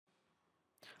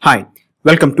Hi,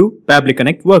 welcome to Pabbly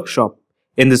Connect workshop.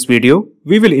 In this video,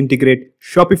 we will integrate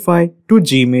Shopify to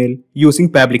Gmail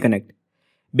using Pabbly Connect.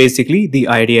 Basically, the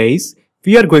idea is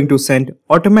we are going to send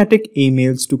automatic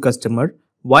emails to customer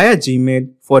via Gmail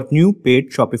for new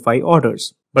paid Shopify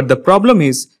orders. But the problem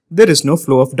is there is no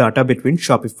flow of data between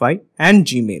Shopify and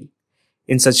Gmail.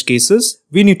 In such cases,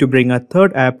 we need to bring a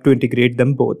third app to integrate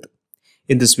them both.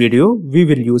 In this video, we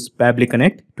will use Pabbly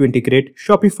Connect to integrate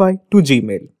Shopify to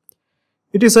Gmail.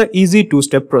 It is an easy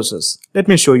two-step process. Let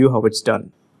me show you how it's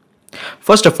done.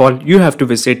 First of all, you have to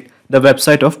visit the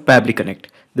website of Pabbly Connect.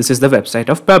 This is the website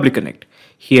of Pabbly Connect.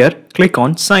 Here, click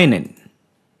on Sign In.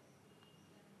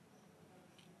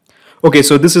 Okay,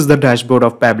 so this is the dashboard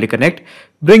of Pabbly Connect.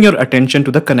 Bring your attention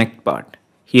to the Connect part.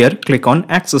 Here, click on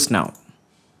Access Now.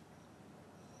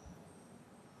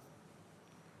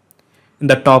 In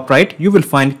the top right, you will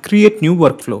find Create New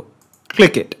Workflow.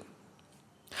 Click it.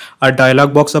 A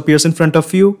dialog box appears in front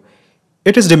of you.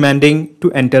 It is demanding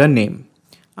to enter a name.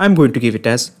 I'm going to give it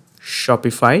as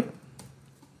Shopify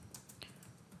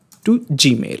to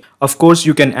Gmail. Of course,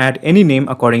 you can add any name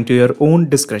according to your own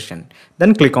discretion.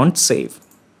 Then click on Save.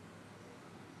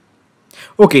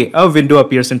 Okay, a window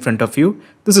appears in front of you.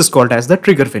 This is called as the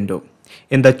trigger window.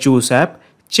 In the Choose app,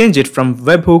 change it from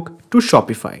Webhook to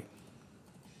Shopify.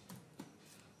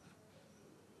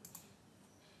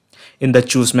 In the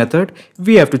Choose method,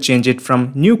 we have to change it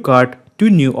from New Cart to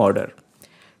New Order.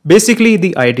 Basically,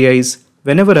 the idea is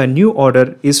whenever a new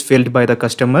order is filled by the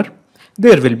customer,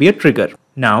 there will be a trigger.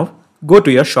 Now, go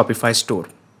to your Shopify store.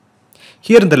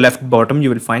 Here in the left bottom,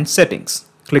 you will find Settings.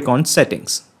 Click on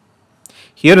Settings.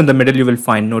 Here in the middle, you will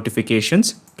find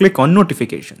Notifications. Click on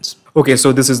Notifications. Okay,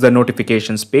 so this is the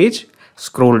Notifications page.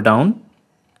 Scroll down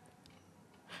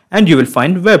and you will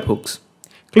find Webhooks.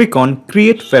 Click on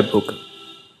Create Webhook.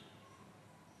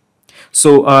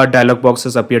 So a dialog box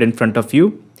has appeared in front of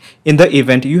you. In the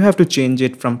event, you have to change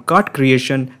it from cart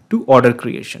creation to order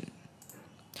creation.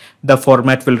 The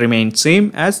format will remain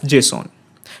same as JSON.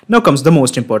 Now comes the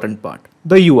most important part,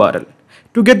 the URL.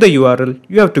 To get the URL,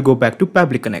 you have to go back to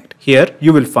Pabbly Connect. Here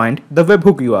you will find the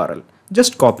webhook URL.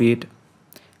 Just copy it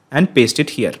and paste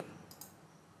it here.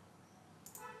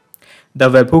 The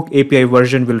webhook API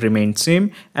version will remain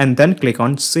same and then click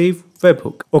on Save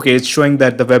Webhook. Okay, it's showing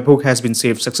that the webhook has been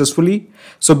saved successfully.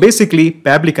 So basically,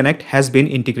 Pabbly Connect has been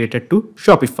integrated to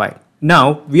Shopify.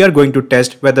 Now we are going to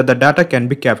test whether the data can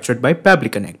be captured by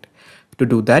Pabbly Connect. To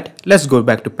do that, let's go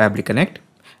back to Pabbly Connect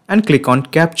and click on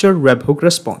Capture Webhook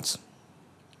Response.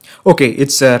 Okay,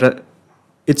 it's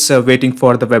waiting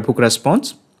for the webhook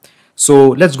response. So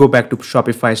let's go back to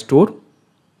Shopify store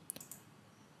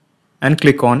and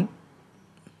click on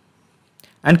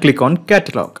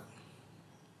Catalog.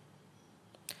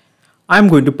 I'm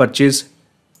going to purchase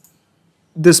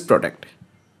this product.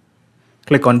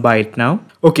 Click on Buy It Now.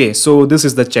 Okay, so this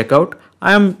is the checkout.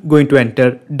 I am going to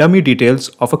enter dummy details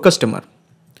of a customer.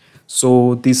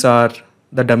 So these are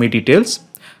the dummy details.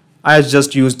 I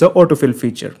just used the autofill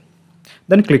feature.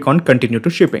 Then click on Continue to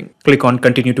Shipping. Click on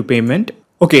Continue to Payment.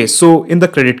 Okay, so in the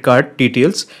credit card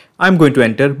details, I'm going to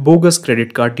enter bogus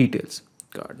credit card details.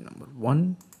 Card number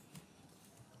 1.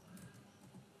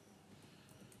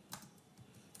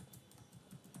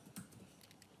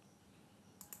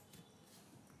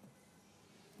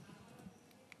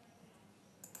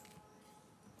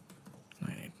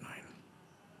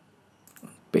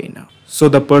 Pay now. So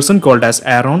the person called as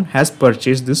Aaron has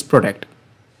purchased this product.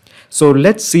 So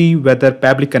let's see whether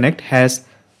Pabbly Connect has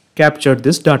captured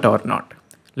this data or not.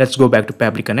 Let's go back to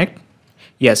Pabbly Connect.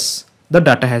 Yes, the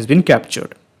data has been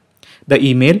captured. The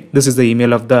email, this is the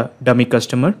email of the dummy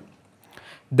customer.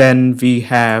 Then we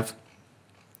have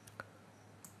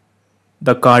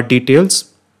the card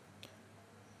details.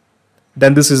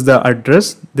 Then this is the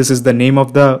address. This is the name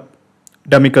of the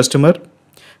dummy customer.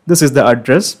 This is the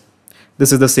address.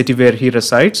 This is the city where he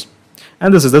resides,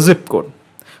 and this is the zip code.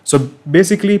 So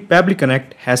basically, Pabbly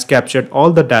Connect has captured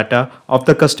all the data of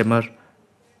the customer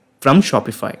from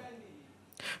Shopify.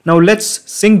 Now let's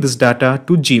sync this data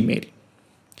to Gmail.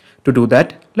 To do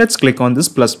that, let's click on this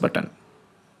plus button.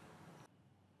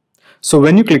 So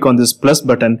when you click on this plus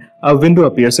button, a window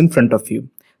appears in front of you.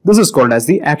 This is called as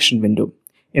the action window.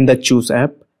 In the Choose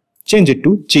app, change it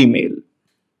to Gmail.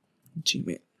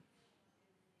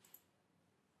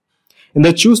 In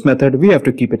the Choose method, we have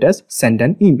to keep it as Send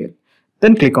an Email.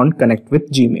 Then click on Connect with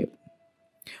Gmail.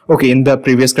 Okay, in the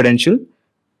previous credential,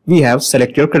 we have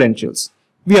Select Your Credentials.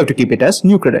 We have to keep it as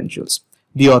New Credentials.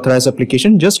 The authorized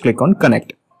application, just click on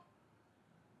Connect.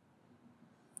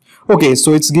 Okay,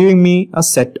 so it's giving me a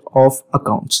set of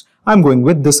accounts. I'm going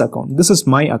with this account. This is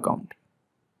my account.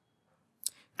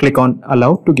 Click on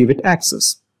Allow to give it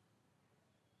access.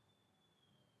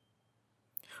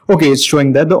 Okay, it's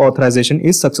showing that the authorization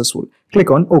is successful. Click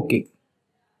on OK.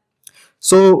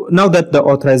 So now that the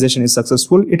authorization is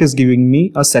successful, it is giving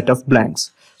me a set of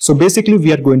blanks. So basically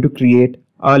we are going to create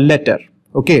a letter.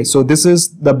 Okay, so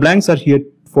the blanks are here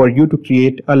for you to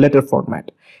create a letter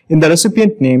format. In the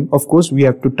recipient name, of course, we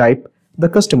have to type the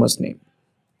customer's name.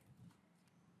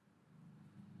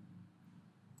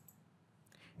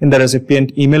 In the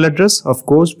recipient email address, of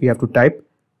course, we have to type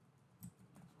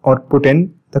or put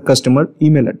in the customer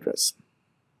email address.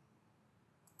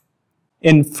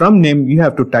 In from name, you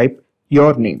have to type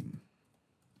your name.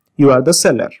 You are the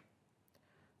seller.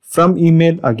 From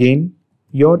email, again,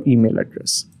 your email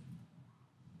address.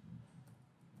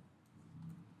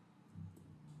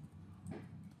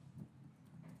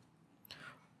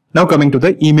 Now coming to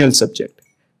the email subject.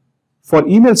 For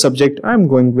email subject, I am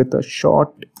going with a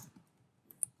short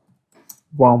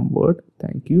warm word,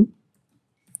 thank you,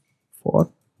 for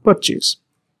purchase.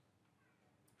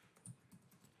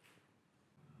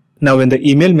 Now in the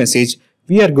email message,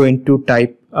 we are going to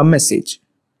type a message.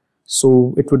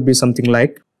 So it would be something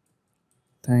like,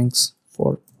 thanks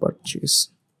for purchase,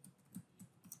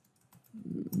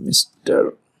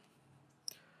 Mr.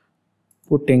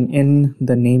 Putting in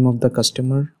the name of the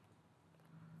customer,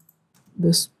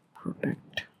 this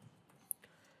product,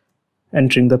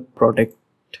 entering the product,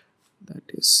 that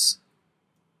is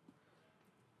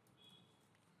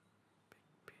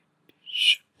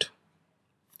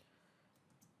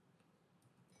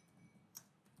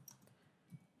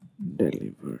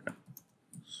delivered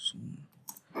soon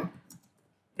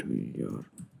to your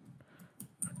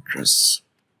address.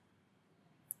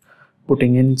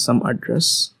 Putting in some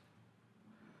address.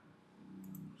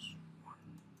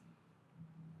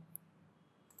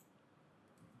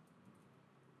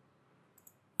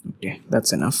 Okay,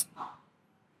 that's enough.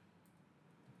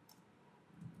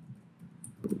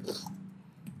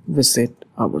 Visit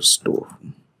our store.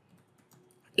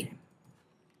 Okay.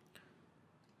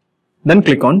 Then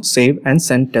click on Save and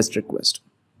Send Test Request.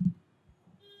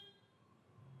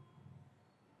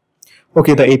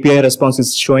 Okay, the API response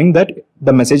is showing that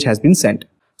the message has been sent.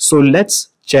 So let's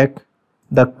check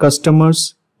the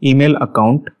customer's email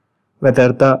account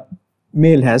whether the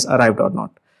mail has arrived or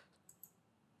not.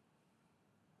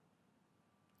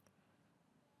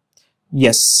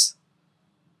 Yes,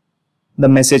 the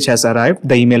message has arrived,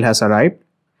 the email has arrived.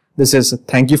 This is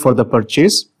thank you for the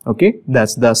purchase. Okay,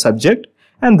 that's the subject,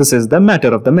 and this is the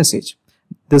matter of the message.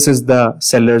 This is the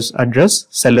seller's address,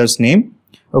 seller's name.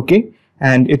 Okay,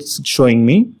 and it's showing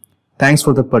me thanks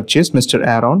for the purchase, Mr.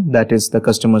 Aaron, that is the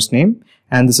customer's name,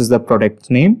 and this is the product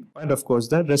name, and of course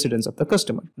the residence of the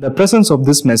customer. The presence of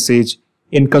this message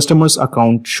in customer's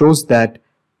account shows that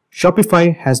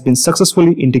Shopify has been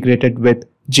successfully integrated with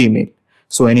Gmail.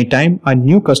 So anytime a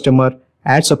new customer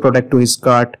adds a product to his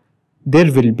cart,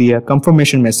 there will be a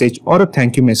confirmation message or a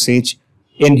thank you message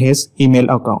in his email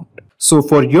account. So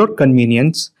for your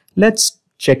convenience, let's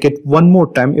check it one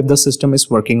more time if the system is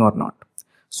working or not.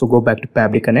 So go back to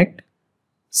Pabbly Connect,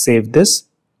 save this.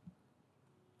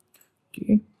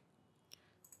 Okay.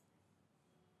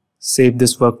 Save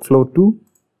this workflow too.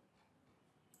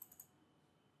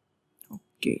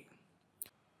 Okay.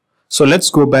 So let's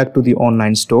go back to the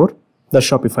online store, the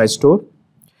Shopify store,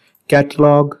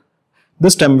 catalog.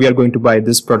 This time we are going to buy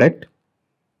this product.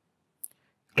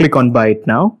 Click on buy it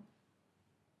now.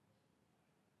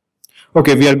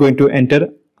 Okay, we are going to enter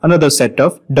another set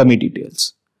of dummy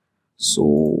details.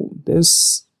 So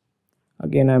this,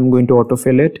 again, I'm going to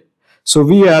autofill it. So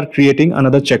we are creating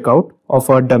another checkout of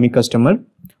our dummy customer.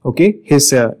 Okay,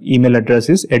 his email address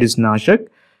is Nashak.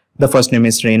 The first name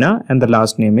is Reina and the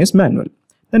last name is Manuel.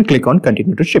 Then click on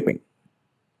continue to shipping.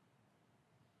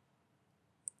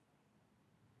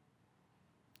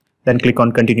 Then click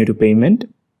on continue to payment.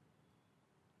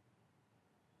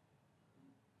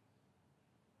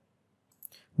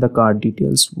 The card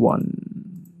details 1.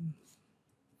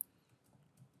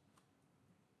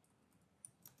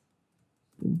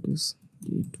 This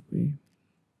gateway.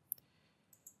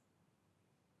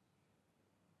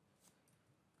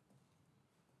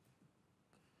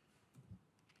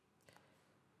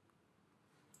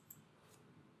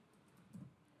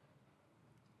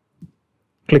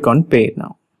 Click on pay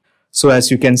now. So as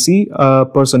you can see, a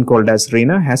person called as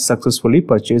Reina has successfully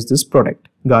purchased this product,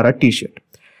 Gara t-shirt.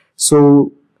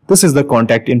 So this is the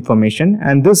contact information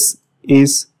and this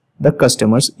is the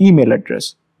customer's email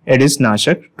address. It is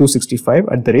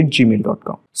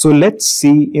nashak265@gmail.com. So let's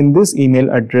see in this email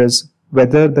address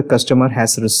whether the customer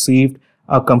has received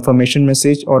a confirmation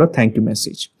message or a thank you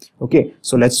message. Okay,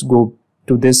 so let's go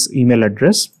to this email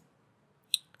address.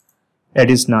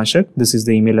 It is Nashak. This is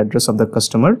the email address of the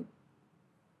customer.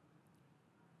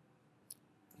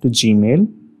 to Gmail.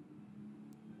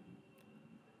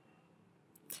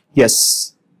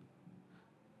 Yes,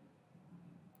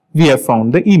 we have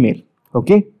found the email.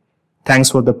 Okay,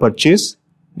 thanks for the purchase,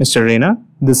 Mr. Reina.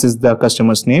 This is the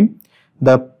customer's name.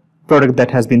 The product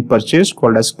that has been purchased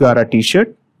called as Gara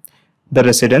t-shirt. The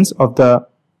residence of the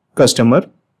customer.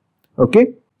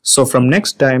 Okay, so from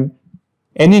next time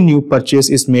any new purchase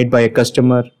is made by a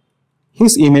customer,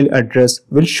 his email address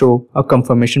will show a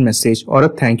confirmation message or a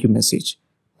thank you message.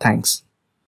 Thanks.